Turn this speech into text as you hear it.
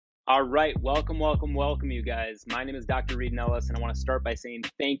All right, welcome you guys. My name is Dr. Reed Nellis, and I want to start by saying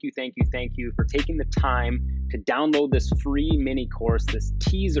thank you for taking the time to download this free mini course, this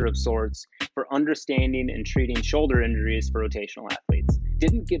teaser of sorts, for understanding and treating shoulder injuries for rotational athletes.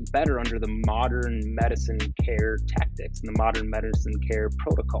 Didn't get better under the modern medicine care tactics and the modern medicine care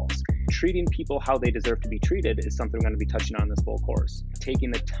protocols. Treating people how they deserve to be treated is something we're going to be touching on in this full course. Taking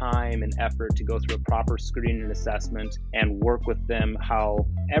the time and effort to go through a proper screening and assessment and work with them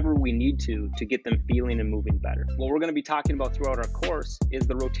however we need to get them feeling and moving better. What we're going to be talking about throughout our course is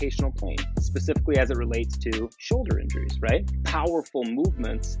the rotational plane, specifically as it relates to shoulder injuries, right? Powerful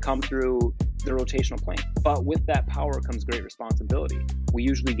movements come through the rotational plane, but with that power comes great responsibility. We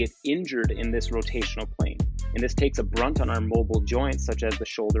usually get injured in this rotational plane, and this takes a brunt on our mobile joints such as the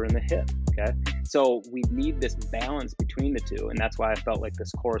shoulder and the hip, okay? So we need this balance between the two, and that's why I felt like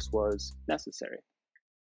this course was necessary.